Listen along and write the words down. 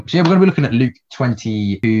So yeah, we're going to be looking at Luke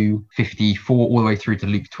 22:54 all the way through to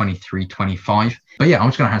Luke 23:25. But yeah, I'm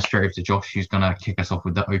just going to hand straight over to Josh, who's going to kick us off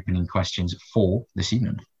with the opening questions for this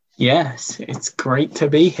evening. Yes, it's great to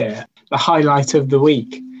be here. The highlight of the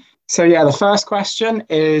week. So yeah, the first question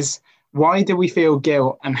is, why do we feel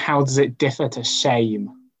guilt and how does it differ to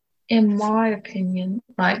shame? In my opinion,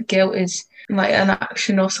 like guilt is like an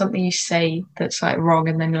action or something you say that's like wrong,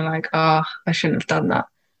 and then you're like, I shouldn't have done that.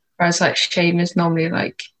 Whereas like shame is normally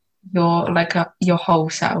like your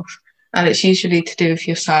whole self, and it's usually to do with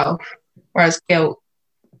yourself. Whereas guilt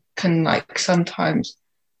can like sometimes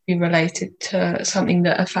be related to something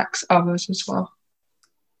that affects others as well.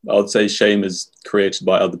 I would say shame is created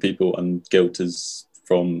by other people and guilt is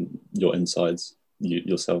from your insides,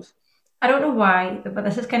 yourself. I don't know why, but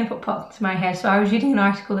this is kind of what popped into my head. So I was reading an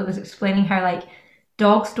article that was explaining how like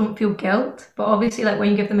dogs don't feel guilt, but obviously like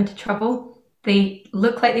when you give them into trouble, they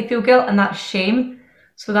look like they feel guilt, and that's shame.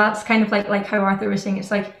 So that's kind of like how Arthur was saying,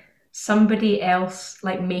 it's like somebody else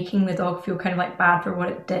like making the dog feel kind of like bad for what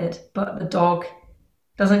it did, but the dog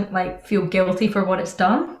doesn't like feel guilty for what it's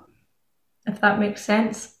done, if that makes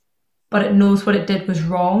sense. But it knows what it did was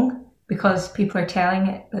wrong because people are telling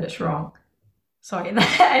it that it's wrong. Sorry,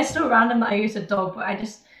 it's so random that I used a dog, but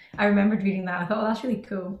I remembered reading that. I thought, that's really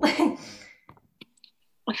cool. I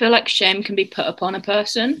feel like shame can be put upon a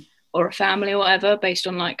person or a family or whatever based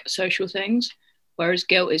on like social things, whereas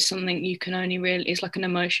guilt is something you can only it's like an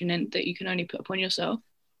emotion that you can only put upon yourself.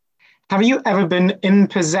 Have you ever been in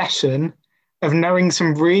possession of knowing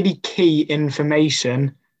some really key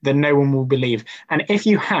information that no one will believe? And if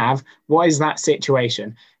you have, what is that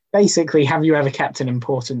situation? Basically, have you ever kept an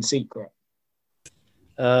important secret?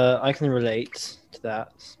 I can relate to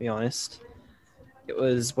that, to be honest. It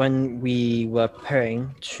was when we were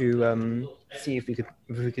preparing to see if we could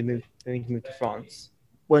move to France.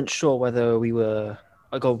 Weren't sure whether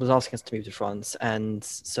God was asking us to move to France, and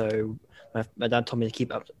so my dad told me to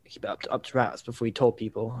keep it up to wraps before he told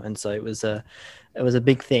people, and so it was a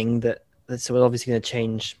big thing that so was obviously going to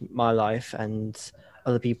change my life and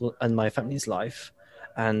other people and my family's life,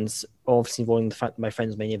 and obviously involving the fact that my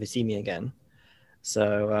friends may never see me again.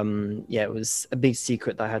 So it was a big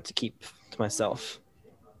secret that I had to keep to myself.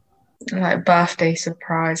 Like birthday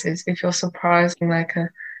surprises, if you're surprising like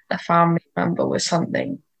a family member with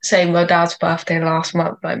something. Say my dad's birthday last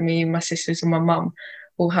month, like me, my sisters and my mum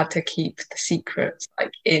all had to keep the secrets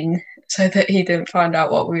like in so that he didn't find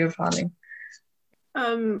out what we were planning.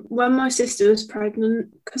 When my sister was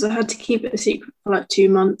pregnant, because I had to keep it a secret for like 2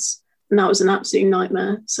 months, and that was an absolute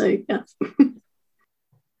nightmare. So yeah.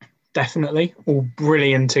 Definitely, all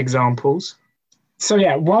brilliant examples. So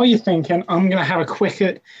yeah, while you're thinking, I'm going to have a quick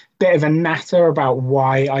bit of a natter about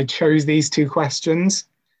why I chose these two questions.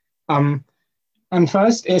 And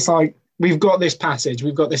first, it's like we've got this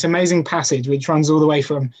amazing passage which runs all the way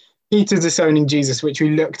from Peter disowning Jesus, which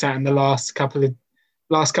we looked at in the last couple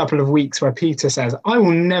of weeks, where Peter says, "I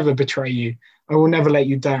will never betray you. I will never let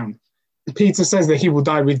you down." Peter says that he will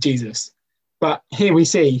die with Jesus, but here we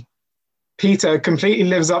see Peter completely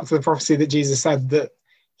lives up to the prophecy that Jesus said that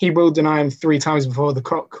he will deny him 3 times before the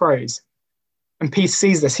cock crows. And Peter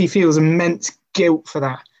sees this. He feels immense guilt for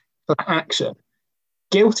that action.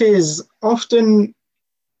 Guilt is often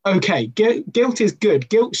okay. Guilt is good.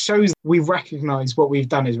 Guilt shows we recognize what we've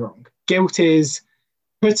done is wrong. Guilt is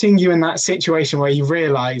putting you in that situation where you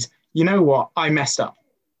realize, you know what, I messed up.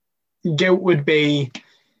 Guilt would be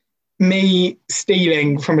me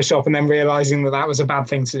stealing from a shop and then realizing that was a bad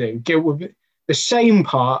thing to do. Guilt would be, the shame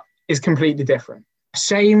part is completely different.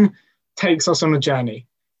 Shame takes us on a journey.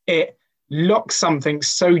 It locks something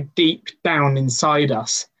so deep down inside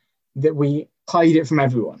us that we hide it from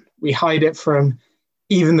everyone. We hide it from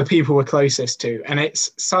even the people we're closest to. And it's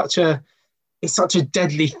such a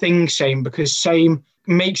deadly thing, shame, because shame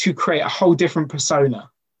makes you create a whole different persona.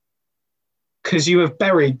 Because you have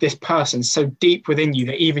buried this person so deep within you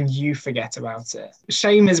that even you forget about it.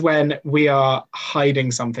 Shame is when we are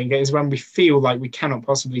hiding something. It is when we feel like we cannot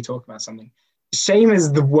possibly talk about something. Shame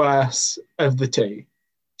is the worst of the two.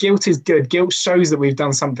 Guilt is good. Guilt shows that we've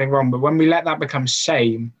done something wrong. But when we let that become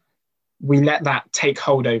shame, we let that take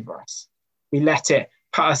hold over us. We let it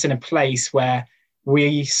put us in a place where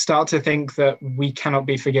we start to think that we cannot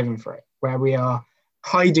be forgiven for it, where we are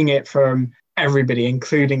hiding it from everybody,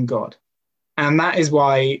 including God. And that is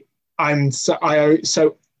why I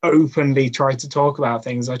so openly try to talk about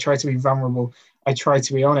things. I try to be vulnerable. I try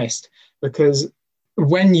to be honest, because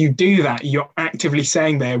when you do that, you're actively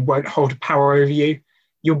saying there won't hold power over you.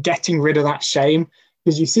 You're getting rid of that shame,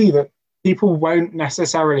 because you see that people won't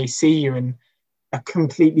necessarily see you in a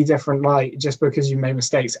completely different light just because you made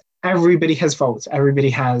mistakes. everybody has faults, everybody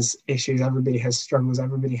has issues, everybody has struggles,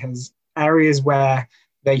 everybody has areas where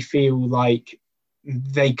they feel like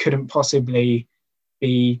they couldn't possibly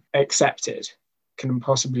be accepted, couldn't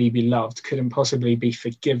possibly be loved, couldn't possibly be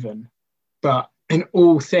forgiven. But in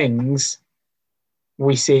all things,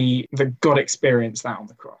 we see that God experienced that on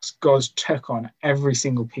the cross. God took on every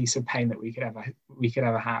single piece of pain that we could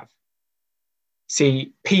ever have.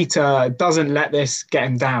 See, Peter doesn't let this get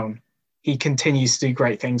him down. He continues to do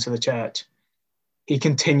great things for the church. He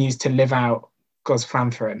continues to live out God's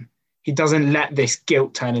plan for him. He doesn't let this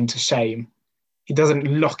guilt turn into shame. He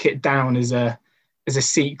doesn't lock it down as a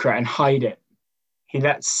secret and hide it. He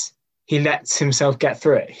lets himself get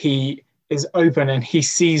through it. He is open and he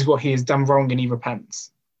sees what he has done wrong and he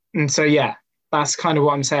repents. And so, yeah, that's kind of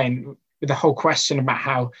what I'm saying with the whole question about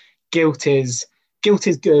how guilt is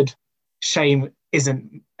good, shame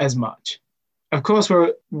isn't as much. Of course,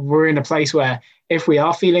 we're in a place where if we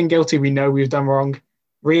are feeling guilty, we know we've done wrong.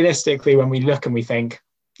 Realistically, when we look and we think,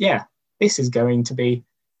 yeah, this is going to be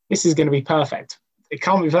perfect. It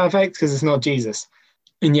can't be perfect because it's not Jesus.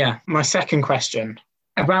 And yeah, my second question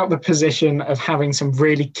about the position of having some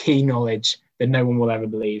really key knowledge that no one will ever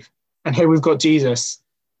believe. And here we've got Jesus.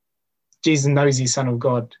 Jesus knows he's Son of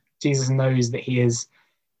God. Jesus knows that he is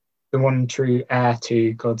the one true heir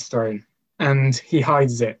to God's throne. And he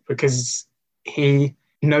hides it because he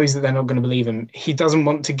knows that they're not going to believe him. He doesn't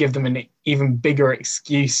want to give them an even bigger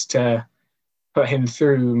excuse to put him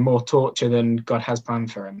through more torture than God has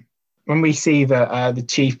planned for him. When we see that the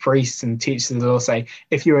chief priests and teachers of the law say,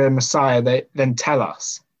 if you're a Messiah, then tell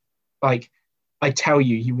us. Like, I tell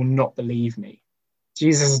you, you will not believe me.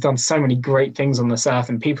 Jesus has done so many great things on this earth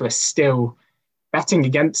and people are still betting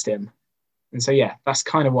against him. And so, yeah, that's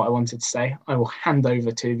kind of what I wanted to say. I will hand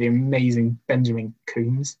over to the amazing Benjamin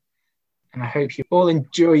Coombs. And I hope you all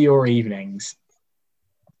enjoy your evenings.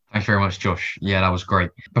 Thanks very much, Josh. Yeah, that was great.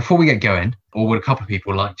 Before we get going, or would a couple of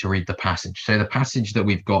people like to read the passage? So the passage that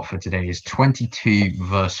we've got for today is 22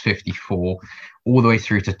 verse 54 all the way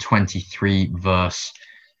through to 23 verse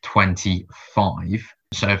 25.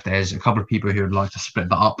 So if there's a couple of people who would like to split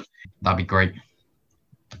that up, that'd be great.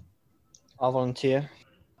 I'll volunteer.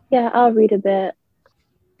 Yeah, I'll read a bit.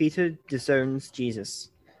 Peter disowns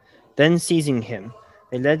Jesus. Then seizing him,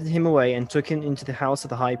 they led him away and took him into the house of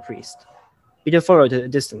the high priest. Peter followed at a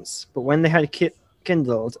distance, but when they had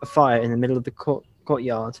kindled a fire in the middle of the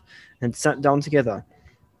courtyard and had sat down together,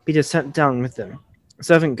 Peter sat down with them. A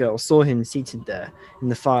servant girl saw him seated there in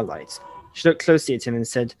the firelight. She looked closely at him and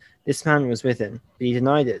said, "This man was with him," but he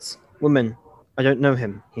denied it. "Woman, I don't know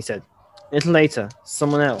him," he said. A little later,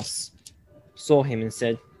 someone else saw him and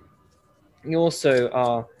said, You also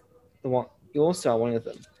are one of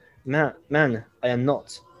them." Man, I am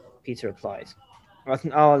not," Peter replied. About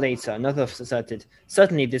an hour later, another asserted,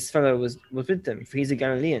 "Certainly this fellow was with them, for he's a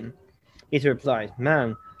Galilean." Peter replied,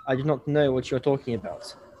 "Man, I do not know what you are talking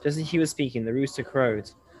about." Just as he was speaking, the rooster crowed.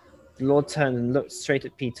 The Lord turned and looked straight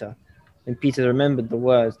at Peter. And Peter remembered the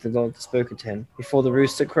words the Lord had spoken to him. "Before the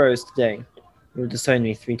rooster crows today, you will disown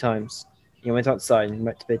me 3 times. He went outside and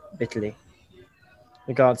wept bitterly.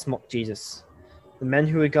 The guards mocked Jesus. The men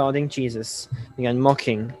who were guarding Jesus began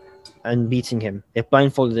mocking and beating him. They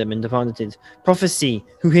blindfolded him and demanded, "Prophecy,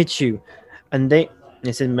 who hit you?" And they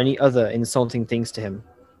said many other insulting things to him.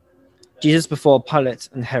 Jesus before Pilate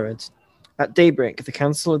and Herod. At daybreak, the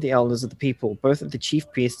council of the elders of the people, both of the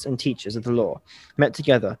chief priests and teachers of the law, met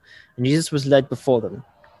together, and Jesus was led before them.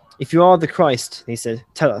 "If you are the Christ," they said,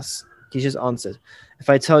 "tell us." Jesus answered, "If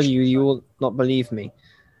I tell you, you will not believe me.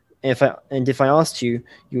 If I asked you,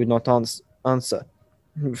 you would not answer.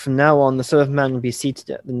 From now on, the Son of Man will be seated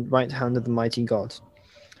at the right hand of the mighty God."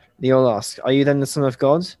 They all asked, "Are you then the Son of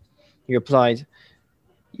God?" He replied,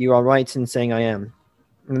 "You are right in saying I am."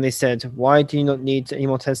 And they said, "Why do you not need any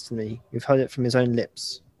more testimony? We've heard it from his own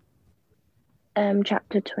lips."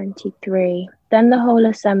 Chapter 23. Then the whole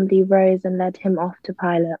assembly rose and led him off to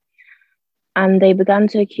Pilate. And they began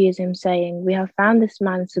to accuse him, saying, "We have found this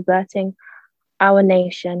man subverting our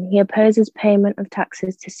nation. He opposes payment of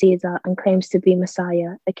taxes to Caesar and claims to be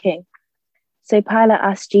Messiah, a king." So Pilate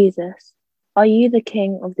asked Jesus, "Are you the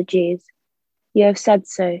king of the Jews?" "You have said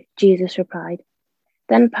so," Jesus replied.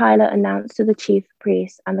 Then Pilate announced to the chief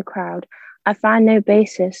priests and the crowd, "I find no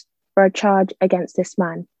basis for a charge against this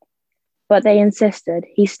man." But they insisted,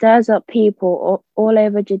 "He stirs up people all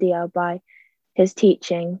over Judea by his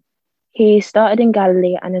teaching. He started in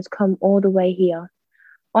Galilee and has come all the way here."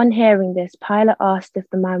 On hearing this, Pilate asked if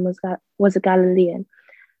the man was a Galilean.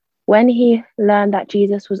 When he learned that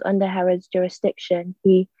Jesus was under Herod's jurisdiction,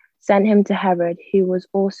 he sent him to Herod, who was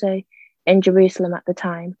also in Jerusalem at the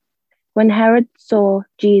time. When Herod saw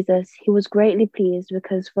Jesus, he was greatly pleased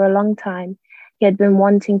because for a long time he had been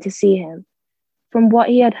wanting to see him. From what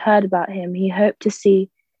he had heard about him, he hoped to see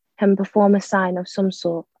him perform a sign of some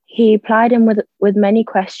sort. He plied him with many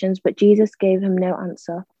questions, but Jesus gave him no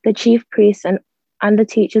answer. The chief priests and the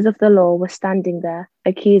teachers of the law were standing there,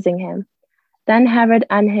 accusing him. Then Herod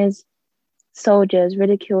and his soldiers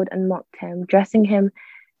ridiculed and mocked him, dressing him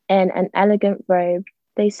in an elegant robe.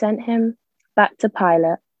 They sent him back to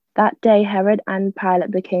Pilate. That day, Herod and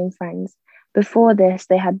Pilate became friends. Before this,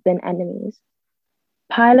 they had been enemies.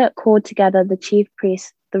 Pilate called together the chief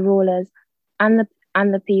priests, the rulers, and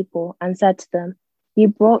the people, and said to them, "You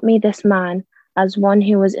brought me this man as one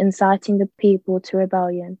who was inciting the people to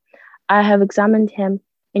rebellion. I have examined him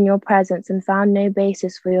in your presence and found no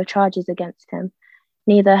basis for your charges against him.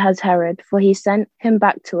 Neither has Herod, for he sent him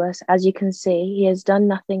back to us. As you can see, he has done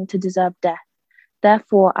nothing to deserve death.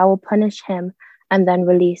 Therefore, I will punish him and then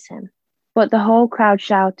release him." But the whole crowd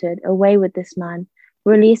shouted, "Away with this man!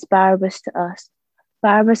 Release Barabbas to us."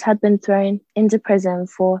 Barabbas had been thrown into prison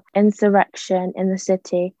for insurrection in the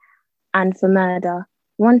city and for murder.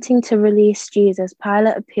 Wanting to release Jesus,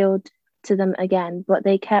 Pilate appealed to them again, but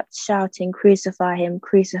they kept shouting, "Crucify him,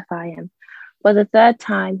 crucify him." For the third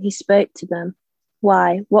time he spoke to them.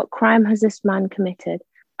 "Why? What crime has this man committed?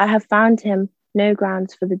 I have found him no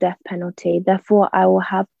grounds for the death penalty. Therefore, I will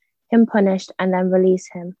have him punished and then release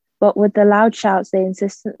him." But with the loud shouts, they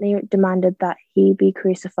insistently demanded that he be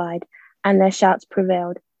crucified, and their shouts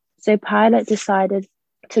prevailed. So Pilate decided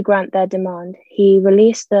to grant their demand. He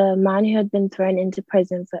released the man who had been thrown into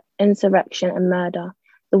prison for insurrection and murder,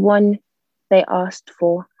 the one they asked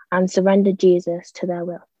for, and surrendered Jesus to their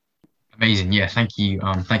will. Amazing. Yeah, thank you.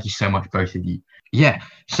 Thank you so much, both of you. Yeah,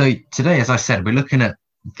 so today, as I said, we're looking at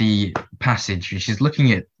the passage, which is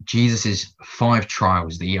looking at Jesus's 5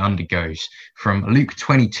 trials that he undergoes from Luke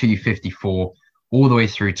 22:54 all the way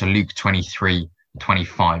through to Luke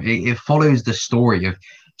 23:25. It follows the story of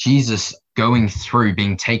Jesus going through,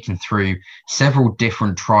 being taken through several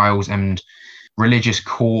different trials and religious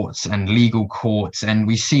courts and legal courts, and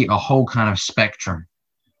we see a whole kind of spectrum.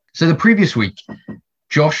 So the previous week,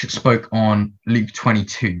 Josh spoke on Luke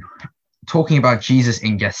 22, talking about Jesus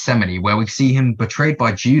in Gethsemane, where we see him betrayed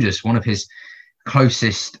by Judas, one of his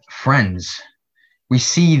closest friends. We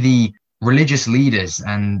see the religious leaders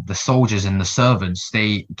and the soldiers and the servants,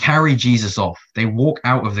 they carry Jesus off. They walk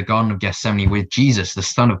out of the Garden of Gethsemane with Jesus, the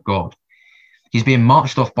Son of God. He's being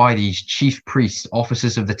marched off by these chief priests,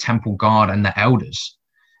 officers of the temple guard, and the elders.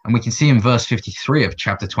 And we can see in verse 53 of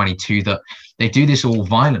chapter 22 that they do this all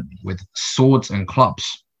violently with swords and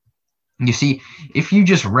clubs. You see, if you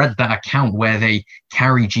just read that account where they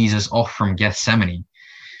carry Jesus off from Gethsemane,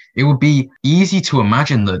 it would be easy to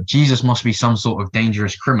imagine that Jesus must be some sort of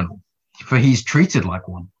dangerous criminal, for he's treated like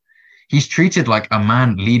one. He's treated like a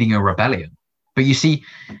man leading a rebellion. But you see,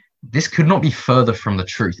 this could not be further from the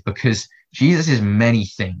truth, because Jesus is many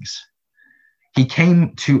things. He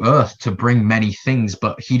came to earth to bring many things,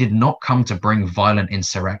 but he did not come to bring violent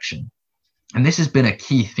insurrection. And this has been a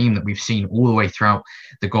key theme that we've seen all the way throughout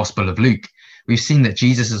the Gospel of Luke. We've seen that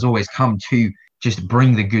Jesus has always come to just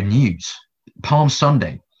bring the good news. Palm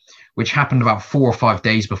Sunday, which happened about 4 or 5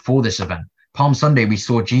 days before this event, Palm Sunday, we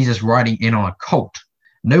saw Jesus riding in on a colt.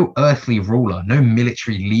 No earthly ruler, no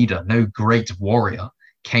military leader, no great warrior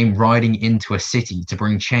came riding into a city to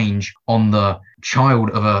bring change on the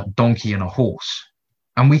child of a donkey and a horse.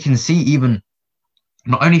 And we can see even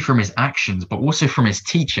not only from his actions, but also from his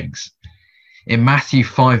teachings. In Matthew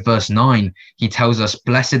 5, verse 9, he tells us,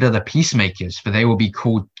 "Blessed are the peacemakers, for they will be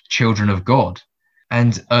called children of God."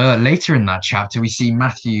 And later in that chapter, we see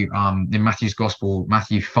Matthew, in Matthew's Gospel,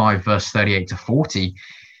 Matthew 5, verse 38 to 40,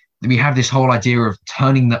 we have this whole idea of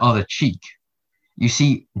turning the other cheek. You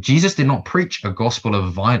see, Jesus did not preach a gospel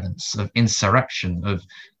of violence, of insurrection, of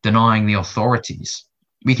denying the authorities.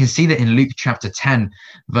 We can see that in Luke chapter 10,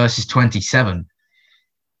 verses 27,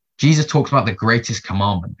 Jesus talks about the greatest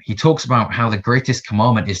commandment. He talks about how the greatest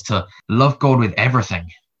commandment is to love God with everything,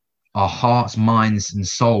 our hearts, minds, and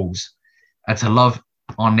souls, and to love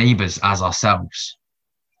our neighbors as ourselves.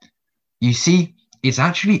 You see, it's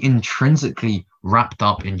actually intrinsically wrapped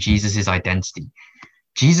up in Jesus's identity.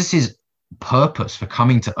 Jesus's purpose for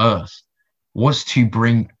coming to earth was to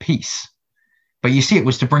bring peace. But you see, it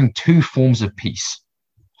was to bring 2 forms of peace,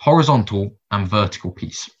 horizontal and vertical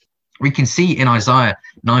peace. We can see in Isaiah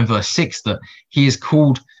 9, verse 6, that he is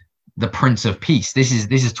called the Prince of Peace. This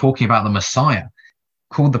is talking about the Messiah,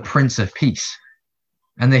 called the Prince of Peace.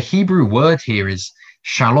 And the Hebrew word here is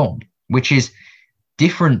shalom, which is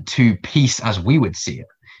different to peace as we would see it.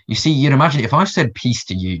 You see, you'd imagine if I said peace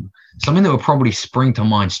to you, something that would probably spring to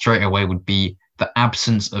mind straight away would be the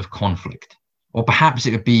absence of conflict. Or perhaps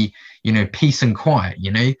it would be, peace and quiet,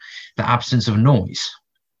 the absence of noise.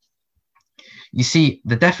 You see,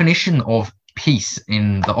 the definition of peace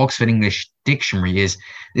in the Oxford English Dictionary is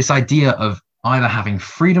this idea of either having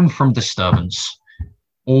freedom from disturbance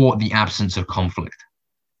or the absence of conflict.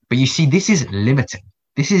 But you see, this is limiting.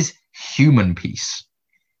 This is human peace.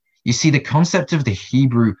 You see, the concept of the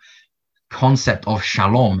Hebrew concept of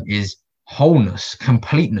shalom is wholeness,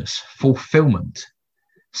 completeness, fulfillment,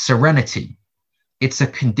 serenity. It's a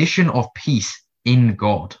condition of peace in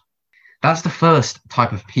God. That's the first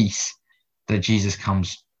type of peace that Jesus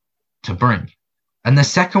comes to bring. And the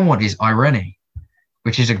second one is irene,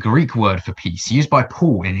 which is a Greek word for peace used by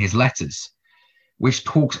Paul in his letters, which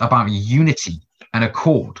talks about unity and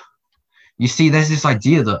accord. You see, there's this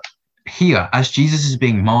idea that here, as Jesus is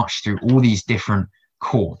being marched through all these different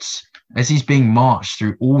courts, as he's being marched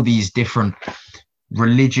through all these different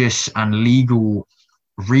religious and legal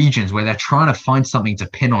regions where they're trying to find something to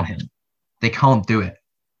pin on him, they can't do it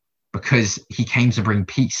because he came to bring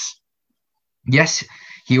peace. Yes,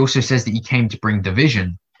 he also says that he came to bring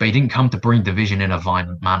division, but he didn't come to bring division in a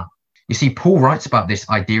violent manner. You see, Paul writes about this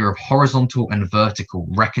idea of horizontal and vertical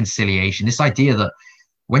reconciliation, this idea that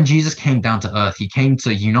when Jesus came down to earth, he came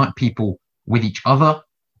to unite people with each other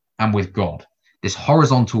and with God, this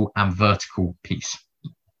horizontal and vertical peace.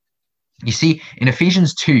 You see, in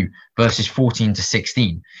Ephesians 2, verses 14 to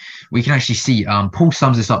 16, we can actually see Paul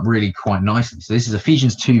sums this up really quite nicely. So this is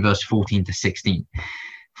Ephesians 2, verse 14 to 16.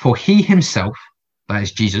 For he himself, that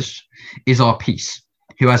is Jesus, is our peace,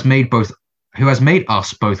 who has made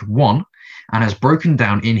us both one and has broken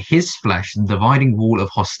down in his flesh the dividing wall of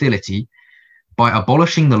hostility by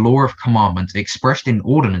abolishing the law of commandments expressed in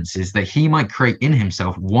ordinances, that he might create in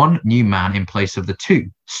himself one new man in place of the two,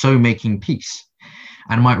 so making peace,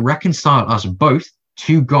 and might reconcile us both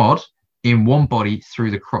to God in one body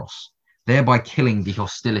through the cross, thereby killing the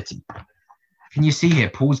hostility. Can you see here,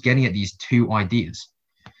 Paul's getting at these two ideas.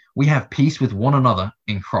 We have peace with one another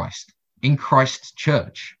in Christ's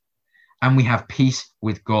church, and we have peace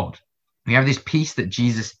with God. We have this peace that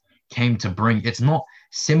Jesus came to bring. It's not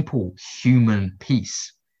simple human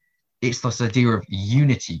peace. It's this idea of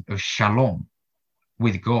unity, of shalom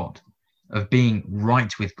with God, of being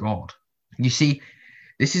right with God. You see,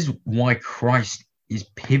 this is why Christ is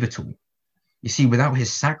pivotal. You see, without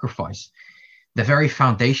his sacrifice, the very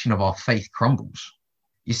foundation of our faith crumbles.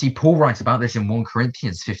 You see, Paul writes about this in 1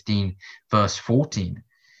 Corinthians 15, verse 14.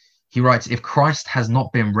 He writes, if Christ has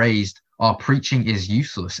not been raised, our preaching is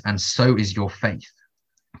useless, and so is your faith.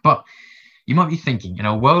 But you might be thinking, in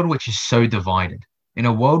a world which is so divided, in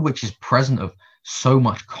a world which is present of so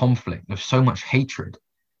much conflict, of so much hatred,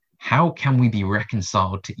 how can we be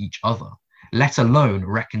reconciled to each other, let alone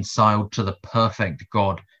reconciled to the perfect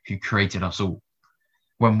God who created us all,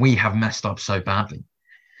 when we have messed up so badly?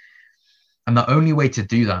 And the only way to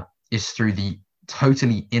do that is through the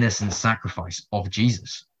totally innocent sacrifice of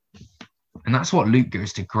Jesus. And that's what Luke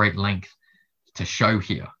goes to great length to show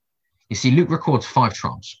here. You see, Luke records 5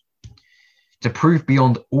 trials to prove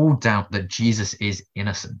beyond all doubt that Jesus is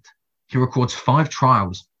innocent. He records 5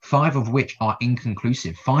 trials, 5 of which are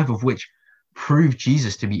inconclusive, 5 of which prove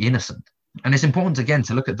Jesus to be innocent. And it's important, again,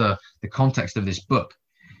 to look at the context of this book.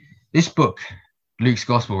 This book, Luke's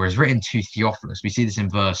Gospel, is written to Theophilus. We see this in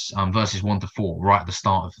verses 1 to 4, right at the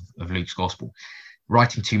start of Luke's Gospel.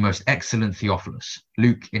 Writing to most excellent Theophilus,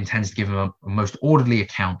 Luke intends to give him a most orderly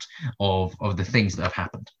account of the things that have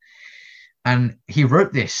happened. And he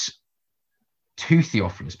wrote this to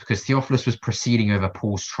Theophilus because Theophilus was proceeding over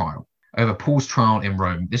Paul's trial in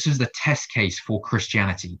Rome. This was the test case for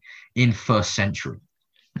Christianity in 1st century.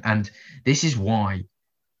 And this is why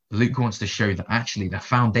Luke wants to show that actually the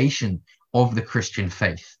foundation of the Christian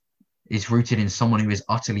faith is rooted in someone who is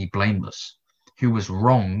utterly blameless, who was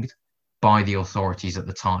wronged by the authorities at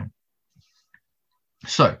the time.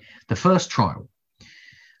 So the first trial,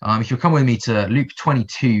 if you'll come with me to Luke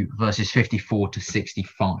 22, verses 54 to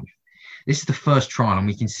 65. This is the first trial, and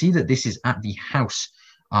we can see that this is at the house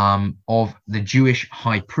of the Jewish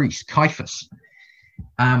high priest, Caiaphas.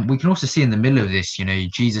 We can also see in the middle of this,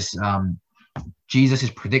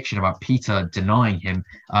 Jesus's prediction about Peter denying him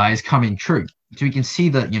is coming true. So we can see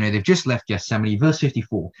that, they've just left Gethsemane. Verse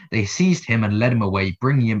 54, they seized him and led him away,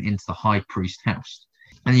 bringing him into the high priest's house.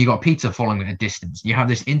 And you got Peter following at a distance. You have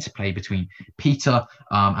this interplay between Peter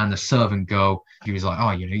and the servant girl. He was like,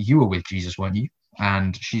 oh, you were with Jesus, weren't you?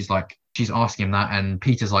 And she's asking him that. And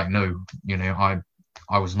Peter's like, no,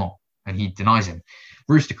 I was not. And he denies him.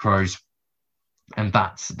 Rooster crows. And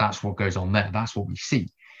that's what goes on there. That's what we see.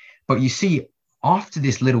 But you see, after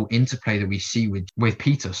this little interplay that we see with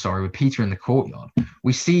Peter in the courtyard,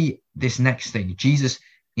 we see this next thing, Jesus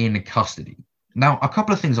in custody. Now, a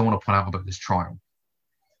couple of things I want to point out about this trial.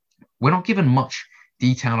 We're not given much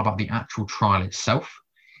detail about the actual trial itself.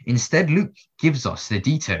 Instead, Luke gives us the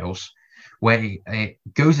details where it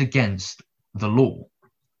goes against the law.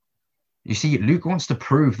 You see, Luke wants to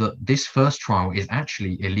prove that this first trial is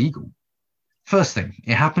actually illegal. First thing,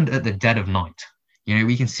 it happened at the dead of night. You know,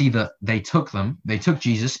 we can see that they took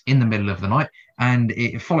Jesus in the middle of the night, and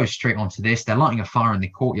it follows straight onto this. They're lighting a fire in the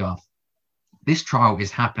courtyard. This trial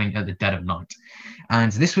is happening at the dead of night,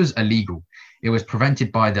 and this was illegal. It was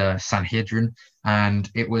prevented by the Sanhedrin, and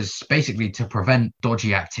it was basically to prevent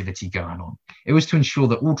dodgy activity going on. It was to ensure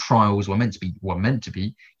that all trials were meant to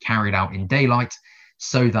be carried out in daylight,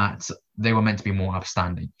 so that they were meant to be more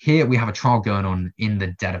upstanding. Here we have a trial going on in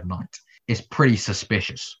the dead of night. It's pretty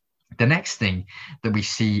suspicious. The next thing that we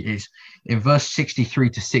see is in verse 63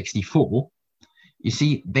 to 64, you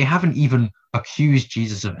see, they haven't even accused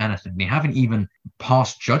Jesus of anything. They haven't even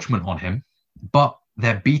passed judgment on him, but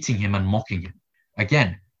they're beating him and mocking him.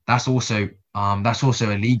 Again, that's also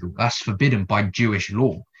illegal. That's forbidden by Jewish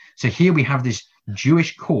law. So here we have this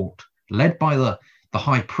Jewish court led by the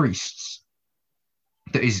high priests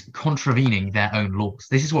that is contravening their own laws.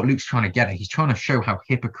 This is what Luke's trying to get at. He's trying to show how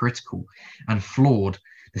hypocritical and flawed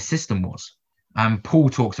the system was. Paul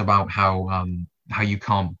talks about how you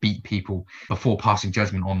can't beat people before passing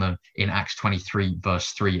judgment on them in Acts 23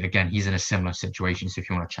 verse 3. Again, he's in a similar situation, so if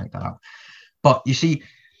you want to check that out. But you see,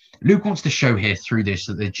 Luke wants to show here through this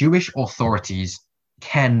that the Jewish authorities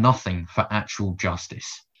care nothing for actual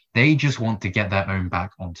justice. They just want to get their own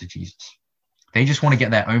back onto Jesus. They just want to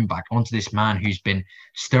get their own back onto this man who's been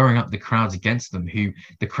stirring up the crowds against them, who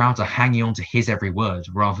the crowds are hanging on to his every word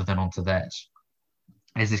rather than onto theirs.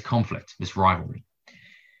 There's this conflict, this rivalry.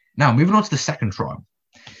 Now, moving on to the second trial,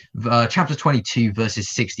 chapter 22, verses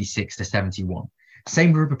 66 to 71.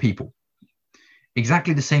 Same group of people.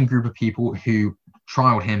 Exactly the same group of people who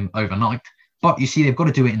trialed him overnight, but you see, they've got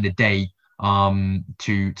to do it in the day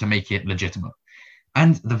to make it legitimate.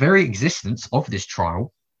 And the very existence of this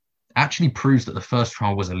trial actually proves that the first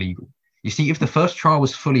trial was illegal. You see, if the first trial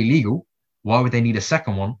was fully legal, why would they need a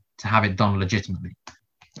second one to have it done legitimately?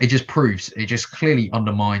 It just clearly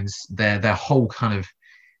undermines their whole kind of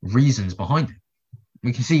reasons behind it.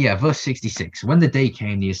 We can see, verse 66, when the day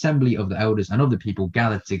came, the assembly of the elders and of the people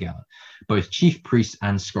gathered together, both chief priests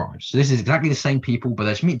and scribes. So this is exactly the same people, but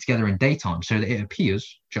they're meeting together in daytime, so that it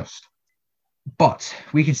appears just. But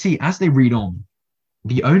we can see as they read on,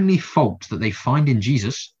 the only fault that they find in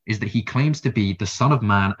Jesus is that he claims to be the Son of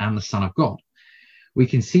Man and the Son of God. We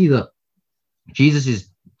can see that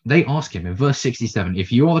they ask him in verse 67,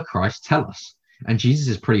 if you are the Christ, tell us. And Jesus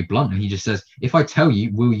is pretty blunt, and he just says, if I tell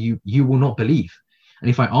you, you will not believe. And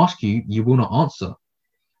if I ask you, you will not answer.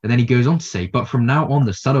 And then he goes on to say, but from now on,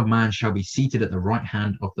 the Son of Man shall be seated at the right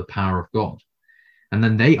hand of the power of God. And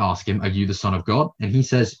then they ask him, are you the Son of God? And he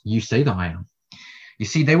says, you say that I am. You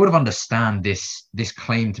see, they would have understand this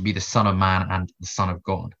claim to be the Son of Man and the Son of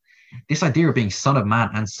God. This idea of being Son of Man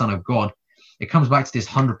and Son of God, it comes back to this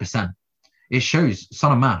 100%. It shows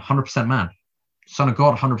Son of Man, 100% man. Son of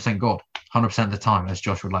God, 100% God, 100% of the time, as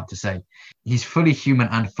Josh would like to say. He's fully human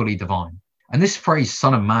and fully divine. And this phrase,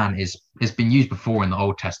 Son of Man, has been used before in the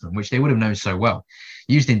Old Testament, which they would have known so well.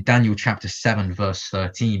 Used in Daniel chapter 7, verse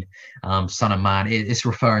 13, Son of Man. It's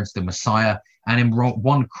referring to the Messiah. And in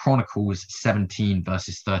 1 Chronicles 17,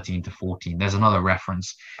 verses 13 to 14, there's another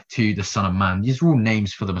reference to the Son of Man. These are all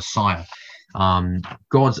names for the Messiah,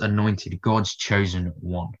 God's anointed, God's chosen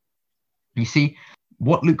one. You see,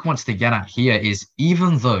 what Luke wants to get at here is,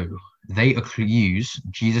 even though they accuse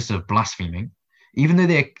Jesus of blaspheming, even though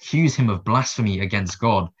they accuse him of blasphemy against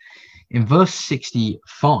God, in verse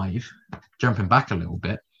 65, jumping back a little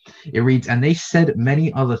bit, it reads, and they said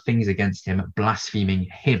many other things against him, blaspheming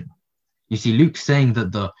him. You see, Luke's saying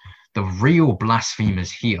that the real blasphemers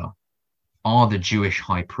here are the Jewish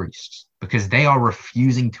high priests, because they are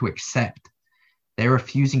refusing to accept, they're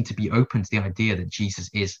refusing to be open to the idea that Jesus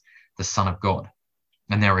is the Son of God,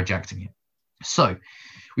 and they're rejecting it. So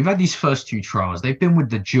we've had these first two trials. They've been with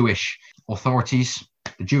the Jewish authorities,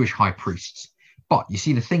 the Jewish high priests. But you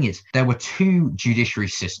see, the thing is, there were two judiciary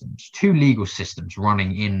systems, two legal systems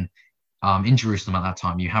running in Jerusalem at that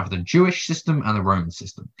time. You have the Jewish system and the Roman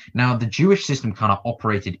system. Now, the Jewish system kind of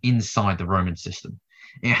operated inside the Roman system.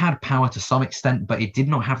 It had power to some extent, but it did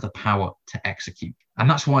not have the power to execute. And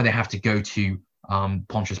that's why they have to go to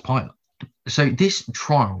Pontius Pilate. So this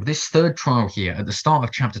trial, this third trial here at the start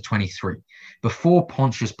of chapter 23, before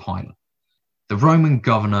Pontius Pilate, the Roman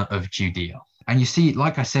governor of Judea, And you see,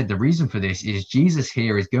 like I said, the reason for this is Jesus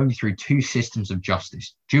here is going through two systems of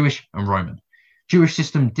justice, Jewish and Roman. Jewish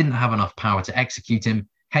system didn't have enough power to execute him,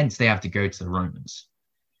 hence they have to go to the Romans.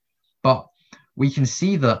 But we can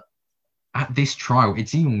see that at this trial,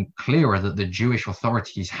 it's even clearer that the Jewish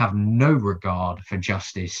authorities have no regard for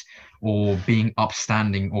justice or being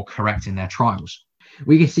upstanding or correct in their trials.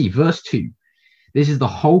 We can see verse 2. This is the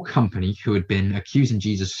whole company who had been accusing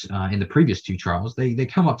Jesus in the previous two trials. They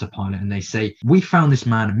come up to Pilate and they say, "We found this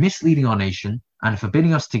man misleading our nation and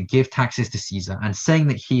forbidding us to give taxes to Caesar and saying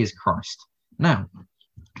that he is Christ." Now,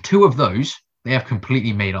 two of those they have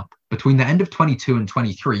completely made up. Between the end of 22 and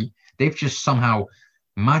 23, they've just somehow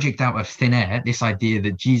magicked out of thin air this idea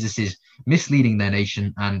that Jesus is misleading their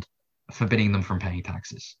nation and forbidding them from paying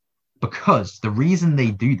taxes. Because the reason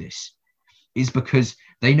they do this is because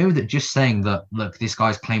they know that just saying that, look, this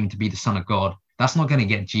guy's claiming to be the Son of God, that's not going to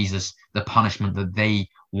get Jesus the punishment that they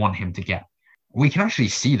want him to get. We can actually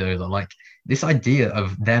see, though, that like this idea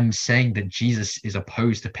of them saying that Jesus is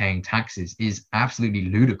opposed to paying taxes is absolutely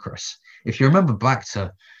ludicrous. If you remember back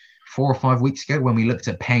to 4 or 5 weeks ago when we looked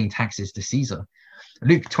at paying taxes to Caesar,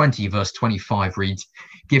 Luke 20 verse 25 reads,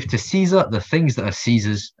 "Give to Caesar the things that are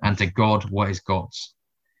Caesar's and to God what is God's."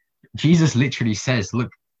 Jesus literally says,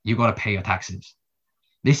 look, you got to pay your taxes.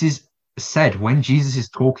 This is said when Jesus is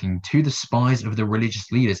talking to the spies of the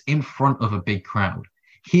religious leaders in front of a big crowd.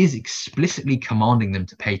 He is explicitly commanding them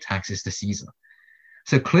to pay taxes to Caesar.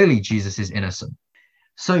 So clearly Jesus is innocent.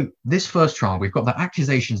 So this first trial, we've got the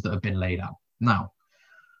accusations that have been laid out. Now,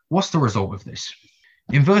 what's the result of this?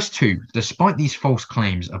 In verse 2, despite these false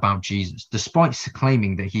claims about Jesus, despite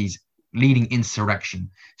claiming that he's leading insurrection,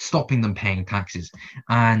 stopping them paying taxes,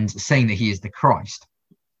 and saying that he is the Christ,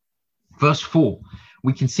 verse 4,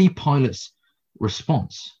 we can see Pilate's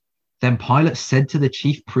response. Then Pilate said to the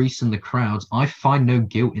chief priests and the crowds, "I find no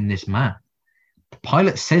guilt in this man."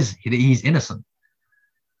 Pilate says that he's innocent.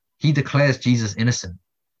 He declares Jesus innocent.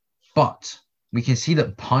 But we can see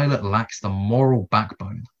that Pilate lacks the moral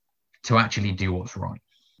backbone to actually do what's right.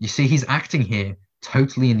 You see, he's acting here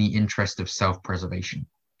totally in the interest of self-preservation.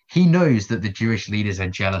 He knows that the Jewish leaders are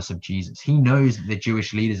jealous of Jesus. He knows that the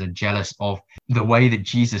Jewish leaders are jealous of the way that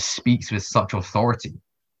Jesus speaks with such authority.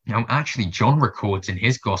 Now, actually, John records in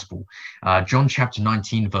his gospel, John chapter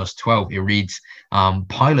 19, verse 12, it reads,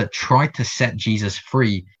 Pilate tried to set Jesus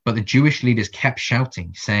free, but the Jewish leaders kept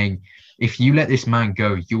shouting, saying, "If you let this man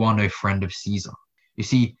go, you are no friend of Caesar." You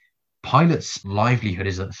see, Pilate's livelihood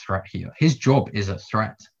is at threat here. His job is at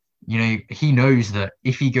threat. You know, he knows that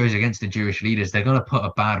if he goes against the Jewish leaders, they're going to put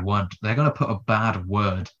a bad word. They're going to put a bad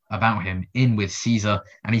word about him in with Caesar,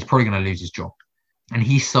 and he's probably going to lose his job. And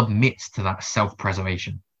he submits to that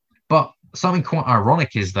self-preservation. But something quite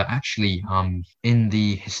ironic is that actually in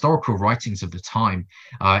the historical writings of the time,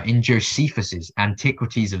 in Josephus's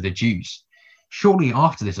Antiquities of the Jews, shortly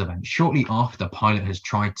after this event, shortly after Pilate has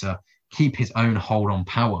tried to keep his own hold on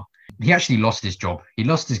power, he actually lost his job. He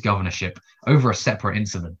lost his governorship over a separate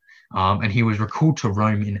incident. And he was recalled to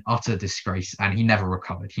Rome in utter disgrace, and he never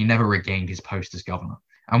recovered. He never regained his post as governor.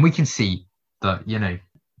 And we can see that, you know,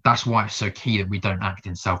 that's why it's so key that we don't act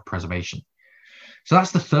in self-preservation. So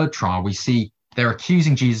that's the third trial. We see they're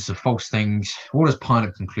accusing Jesus of false things. What does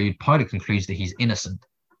Pilate conclude? Pilate concludes that he's innocent.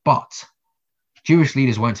 But Jewish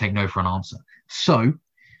leaders won't take no for an answer. So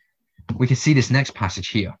we can see this next passage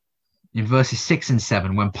here. In verses 6 and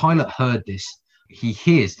 7, when Pilate heard this, he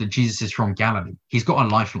hears that Jesus is from Galilee. He's got a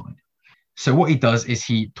lifeline. So what he does is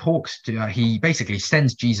he basically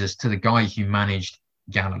sends Jesus to the guy who managed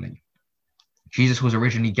Galilee. Jesus was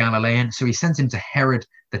originally Galilean, so he sends him to Herod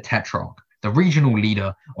the Tetrarch, the regional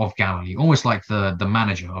leader of Galilee, almost like the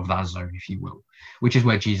manager of that zone, if you will, which is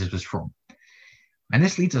where Jesus was from. And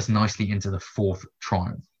this leads us nicely into the fourth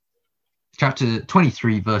trial, chapter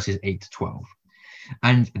 23, verses 8 to 12.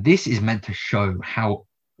 And this is meant to show how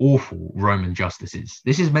awful Roman justice is.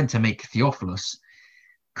 This is meant to make Theophilus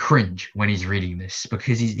cringe when he's reading this,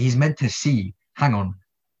 because he's meant to see, hang on,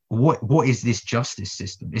 what is this justice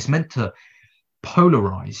system? It's meant to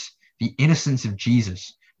polarize the innocence of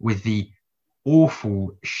Jesus with the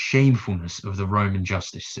awful shamefulness of the Roman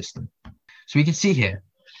justice system. So we can see here,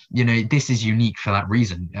 you know, this is unique for that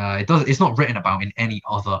reason. It's not written about in any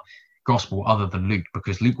other gospel other than Luke,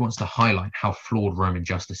 because Luke wants to highlight how flawed Roman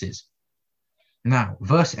justice is. Now,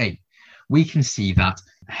 verse 8, we can see that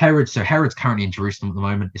Herod's currently in Jerusalem at the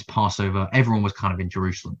moment. It's Passover. Everyone was kind of in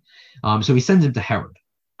Jerusalem. So he sends him to Herod,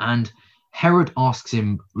 and Herod asks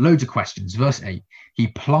him loads of questions. Verse 8, he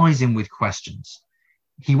plies him with questions.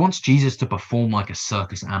 He wants Jesus to perform like a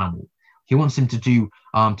circus animal. He wants him to do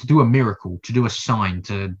a miracle, to do a sign,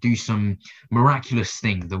 to do some miraculous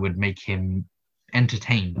thing that would make him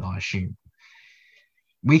entertained, I assume.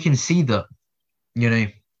 We can see that,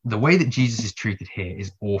 the way that Jesus is treated here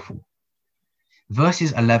is awful.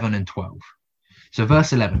 Verses 11 and 12. So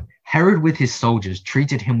verse 11, Herod with his soldiers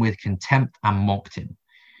treated him with contempt and mocked him.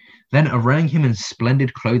 Then arraying him in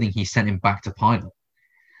splendid clothing, he sent him back to Pilate.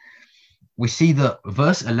 We see that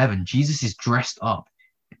verse 11, Jesus is dressed up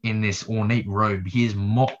in this ornate robe. He is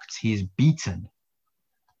mocked. He is beaten.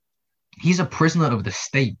 He's a prisoner of the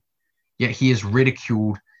state, yet he is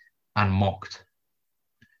ridiculed and mocked.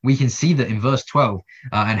 We can see that in verse 12,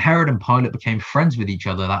 and Herod and Pilate became friends with each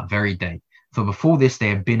other that very day. For before this, they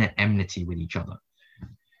had been at enmity with each other.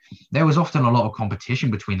 There was often a lot of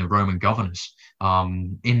competition between the Roman governors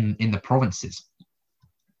in the provinces.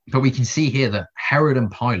 But we can see here that Herod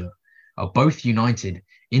and Pilate are both united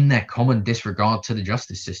in their common disregard to the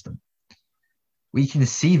justice system. We can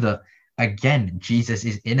see that, again, Jesus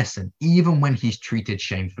is innocent. Even when he's treated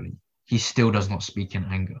shamefully, he still does not speak in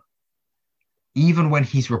anger. Even when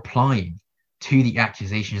he's replying to the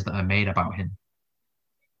accusations that are made about him,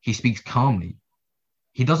 he speaks calmly.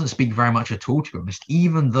 He doesn't speak very much at all, to be honest,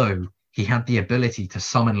 even though he had the ability to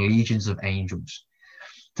summon legions of angels,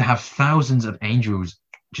 to have thousands of angels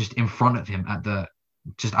just in front of him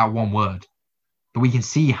at one word. But we can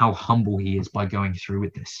see how humble he is by going through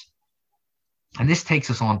with this. And this takes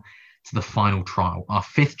us on to the final trial, our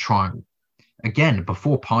fifth trial. Again,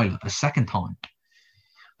 before Pilate, a second time.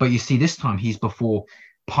 But you see, this time he's before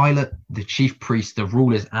Pilate, the chief priests, the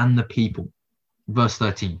rulers, and the people. Verse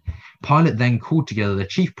 13, Pilate then called together the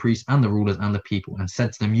chief priests and the rulers and the people and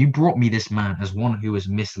said to them, you brought me this man as one who is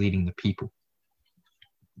misleading the people.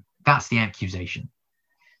 That's the accusation.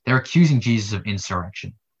 They're accusing Jesus of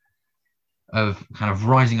insurrection, of kind of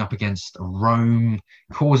rising up against Rome,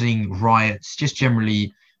 causing riots, just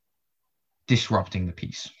generally disrupting the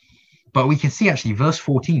peace. But we can see actually verse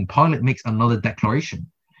 14, Pilate makes another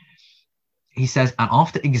declaration. He says, and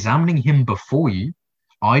after examining him before you,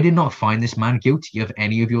 I did not find this man guilty of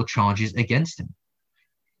any of your charges against him.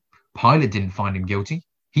 Pilate didn't find him guilty.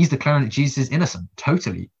 He's declaring that Jesus is innocent,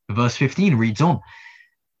 totally. Verse 15 reads on,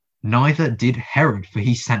 neither did Herod, for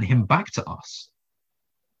he sent him back to us.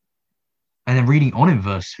 And then reading on in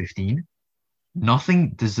verse 15,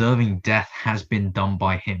 nothing deserving death has been done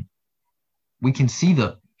by him. We can see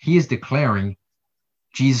that he is declaring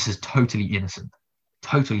Jesus is totally innocent.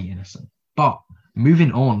 But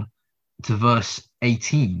moving on to verse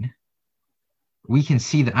 18, we can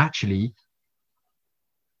see that actually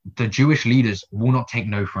the Jewish leaders will not take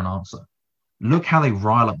no for an answer. Look how they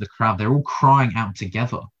rile up the crowd. They're all crying out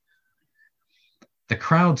together. The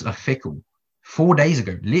crowds are fickle. 4 days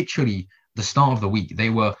ago, literally the start of the week, they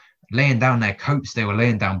were laying down their coats, they were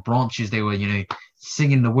laying down branches, they were,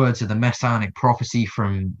 singing the words of the messianic prophecy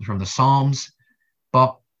from the Psalms.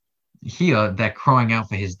 But here they're crying out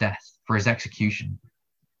for his death, for his execution.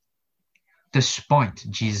 Despite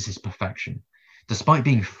Jesus' perfection, despite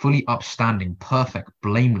being fully upstanding, perfect,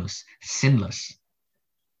 blameless, sinless.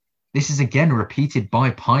 This is again repeated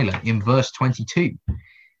by Pilate in verse 22.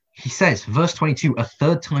 He says, verse 22, a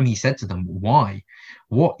third time he said to them, why?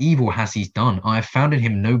 What evil has he done? I have found in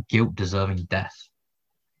him no guilt deserving death.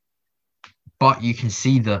 But you can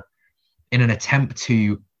see that in an attempt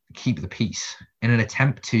to keep the peace, in an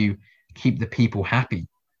attempt to keep the people happy,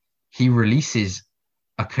 he releases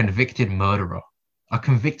a convicted murderer. A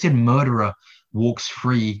convicted murderer walks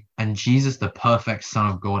free, and Jesus, the perfect Son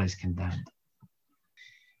of God, is condemned.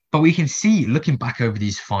 But we can see, looking back over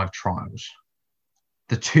these 5 trials,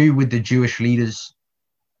 the 2 with the Jewish leaders,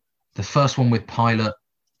 the first one with Pilate,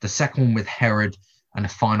 the second one with Herod, and the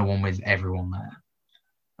final one with everyone there,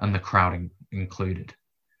 and the crowd included.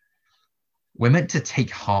 We're meant to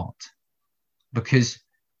take heart, because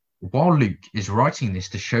while Luke is writing this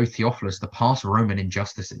to show Theophilus the past Roman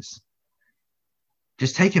injustices,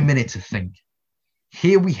 just take a minute to think.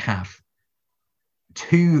 Here we have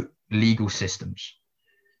 2 legal systems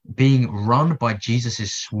being run by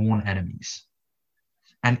Jesus' sworn enemies.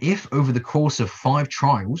 And if over the course of 5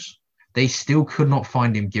 trials, they still could not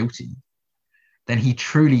find him guilty, then he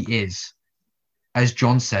truly is, as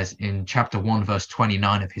John says in chapter 1, verse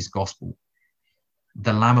 29 of his gospel,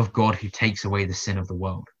 the Lamb of God who takes away the sin of the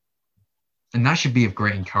world. And that should be of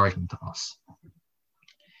great encouragement to us.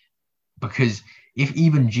 Because if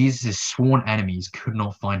even Jesus' sworn enemies could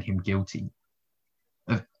not find him guilty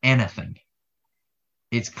of anything,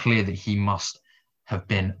 it's clear that he must have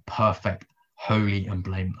been perfect, holy, and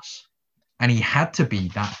blameless. And he had to be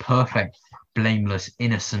that perfect, blameless,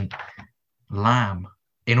 innocent lamb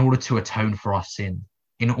in order to atone for our sin.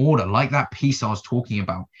 In order, like that peace I was talking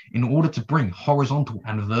about, in order to bring horizontal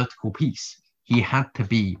and vertical peace, he had to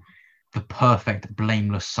be the perfect,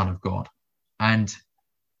 blameless Son of God. And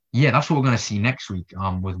yeah, that's what we're going to see next week,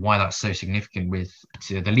 with why that's so significant with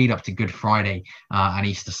the lead up to Good Friday and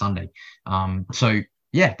Easter Sunday. So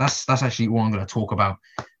yeah, that's actually all I'm going to talk about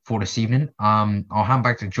for this evening. I'll hand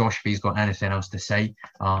back to Josh if he's got anything else to say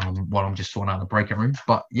while I'm just sorting out the breakout rooms.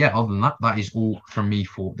 But yeah, other than that, that is all from me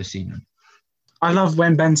for this evening. I love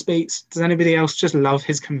when Ben speaks. Does anybody else just love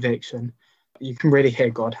his conviction? You can really hear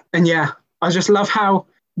God. And yeah, I just love how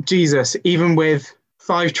Jesus, even with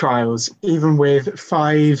 5 trials, even with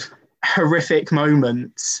 5 horrific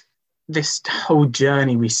moments, this whole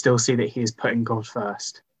journey, we still see that he is putting God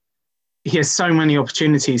first. He has so many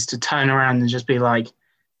opportunities to turn around and just be like,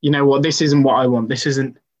 you know what, this isn't what I want. This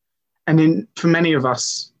isn't. And then for many of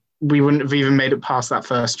us, we wouldn't have even made it past that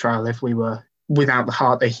first trial if we were without the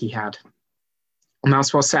heart that he had. And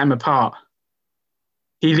that's what set him apart.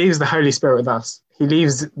 He leaves the Holy Spirit with us. He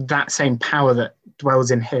leaves that same power that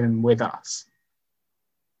dwells in him with us.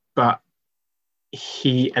 But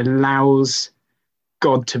he allows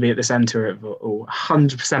God to be at the center of it all,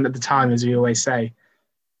 100% of the time, as we always say.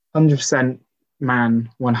 100% man,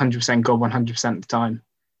 100% God, 100% of the time.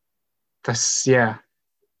 That's, yeah.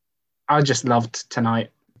 I just loved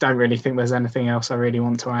tonight. Don't really think there's anything else I really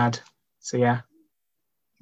want to add. So, yeah.